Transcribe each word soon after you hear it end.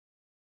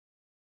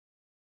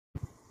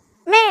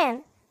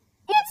Man,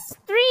 it's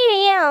 3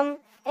 a.m.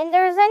 and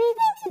there's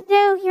anything to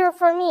do here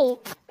for me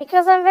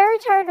because I'm very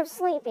tired of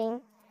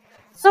sleeping.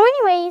 So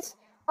anyways,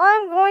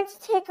 I'm going to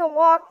take a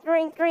walk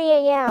during 3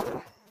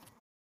 a.m.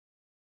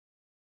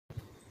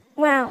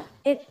 Wow,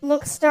 it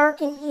looks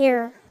dark in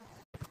here.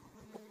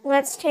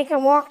 Let's take a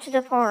walk to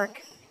the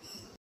park.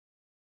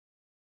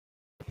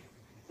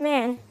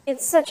 Man,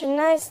 it's such a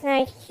nice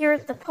night here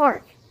at the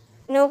park.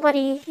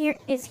 Nobody here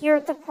is here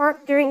at the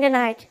park during the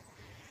night.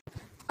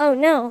 Oh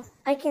no,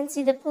 I can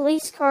see the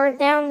police car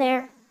down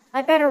there.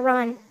 I better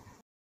run.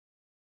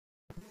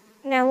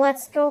 Now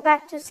let's go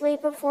back to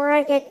sleep before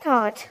I get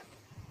caught.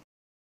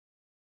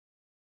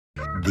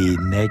 The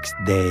next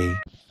day.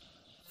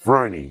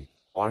 Franny,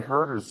 I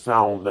heard a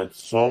sound that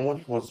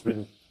someone has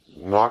been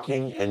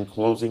knocking and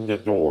closing the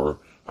door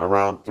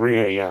around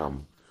 3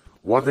 a.m.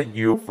 Was it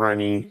you,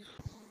 Franny?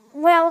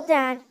 Well,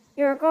 Dad,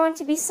 you're going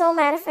to be so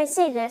mad if I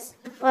say this,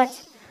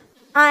 but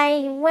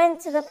I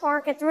went to the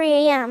park at 3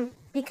 a.m.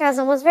 because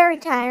I was very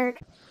tired.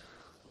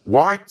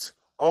 What?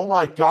 Oh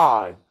my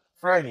God!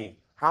 Franny,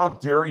 how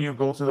dare you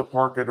go to the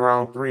park at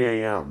around 3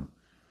 a.m.?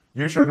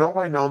 You should know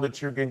by now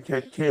that you can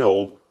get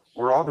killed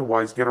or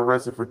otherwise get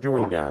arrested for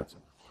doing that.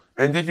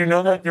 And did you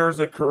know that there is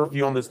a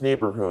curfew on this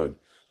neighborhood?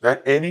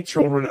 That any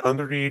children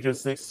under the age of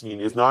 16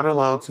 is not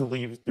allowed to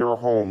leave their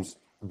homes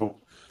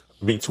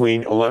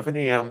between 11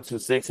 a.m. to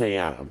 6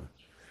 a.m.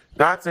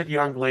 That's it,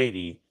 young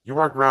lady. You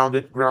are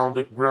grounded,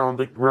 grounded,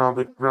 grounded,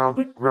 grounded,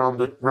 grounded,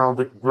 grounded,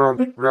 grounded,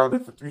 grounded,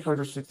 grounded for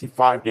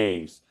 365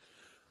 days,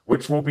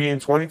 which will be in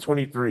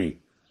 2023.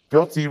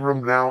 Guilty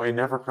room now and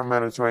never come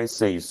out until I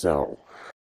say so.